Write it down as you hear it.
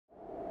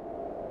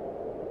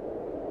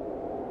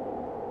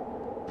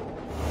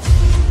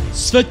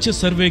స్వచ్ఛ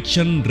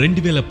సర్వేక్షణ్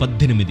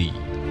 2018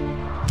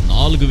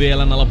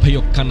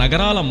 4041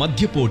 నగరాల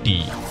మధ్య పోటీ.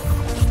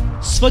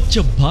 స్వచ్ఛ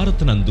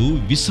భారత్ నందు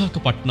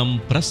విశాఖపట్నం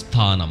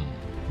ప్రస్థానం.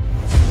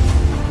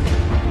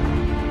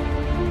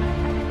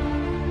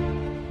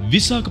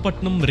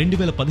 విశాఖపట్నం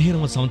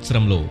 2015వ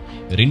సంవత్సరంలో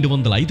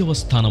 205వ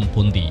స్థానం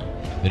పొంది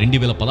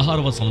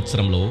 2016వ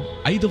సంవత్సరంలో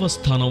 5వ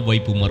స్థానం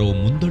వైపు మరో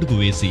ముందడుగు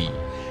వేసి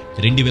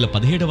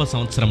 2017వ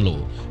సంవత్సరంలో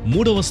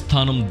 3వ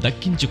స్థానం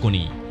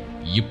దక్కించుకొని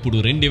ఇప్పుడు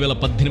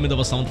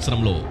 2018వ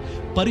సంవత్సరంలో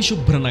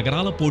పరిశుభ్ర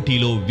నగరాల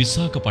పోటీలో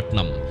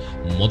విశాఖపట్నం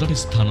మొదటి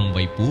స్థానం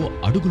వైపు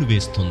అడుగులు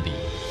వేస్తుంది.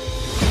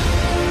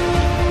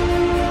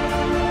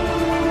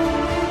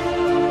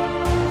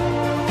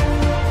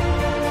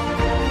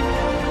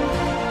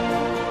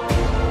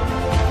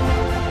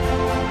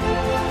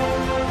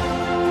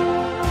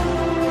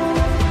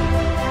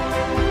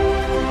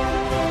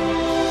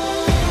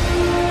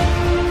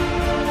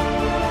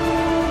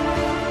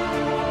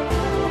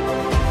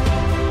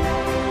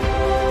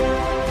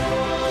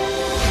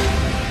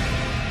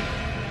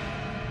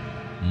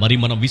 మరి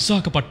మన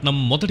విశాఖపట్నం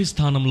మొదటి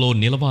స్థానంలో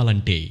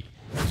నిలవాలంటే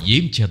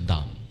ఏం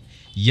చేద్దాం,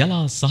 ఎలా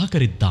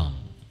సహకరిద్దాం?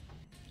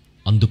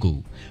 అందుకు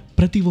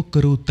ప్రతి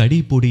ఒక్కరూ తడి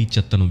పొడి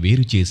చెత్తను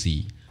వేరు చేసి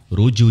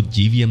రోజు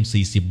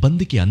GVMC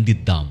సిబ్బందికి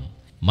అందిద్దాం.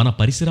 మన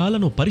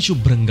పరిసరాలను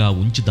పరిశుభ్రంగా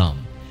ఉంచుదాం,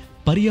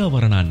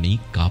 పర్యావరణాన్ని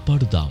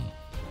కాపాడుదాం.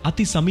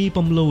 అతి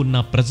సమీపంలో ఉన్న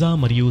ప్రజా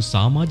మరియు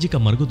సామాజిక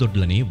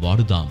మరుగుదొడ్లని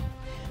వాడుదాం.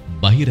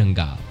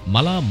 బహిరంగ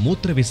మల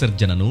మూత్ర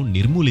విసర్జనను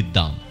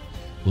నిర్మూలిద్దాం.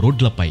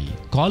 రోడ్లపై,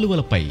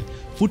 కాలువలపై,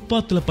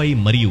 ఫుట్పాత్లపై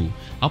మరియు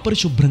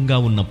అపరిశుభ్రంగా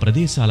ఉన్న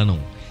ప్రదేశాలను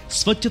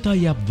స్వచ్ఛతా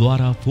యాప్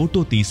ద్వారా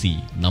ఫోటో తీసి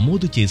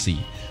నమోదు చేసి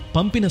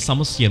పంపిన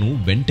సమస్యను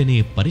వెంటనే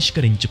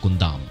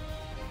పరిష్కరించుకుందాం.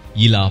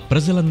 ఇలా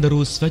ప్రజలందరూ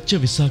స్వచ్ఛ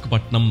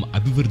విశాఖపట్నం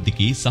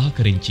అభివృద్ధికి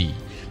సహకరించి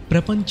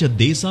ప్రపంచ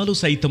దేశాలు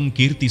సైతం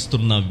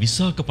కీర్తిస్తున్న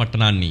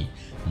విశాఖపట్నాన్ని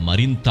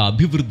మరింత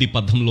అభివృద్ధి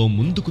పథంలో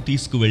ముందుకు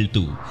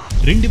తీసుకువెళ్తూ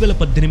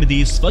 2018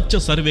 స్వచ్ఛ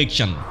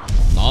సర్వేక్షణ్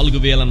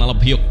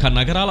 4041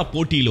 నగరాల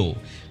పోటీలో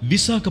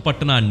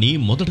విశాఖపట్నాన్ని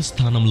మొదటి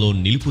స్థానంలో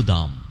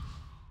నిలుపుదాం.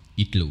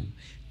 ఇట్లు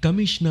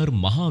కమిషనర్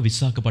మహా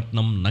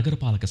విశాఖపట్నం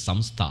నగరపాలక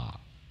సంస్థ.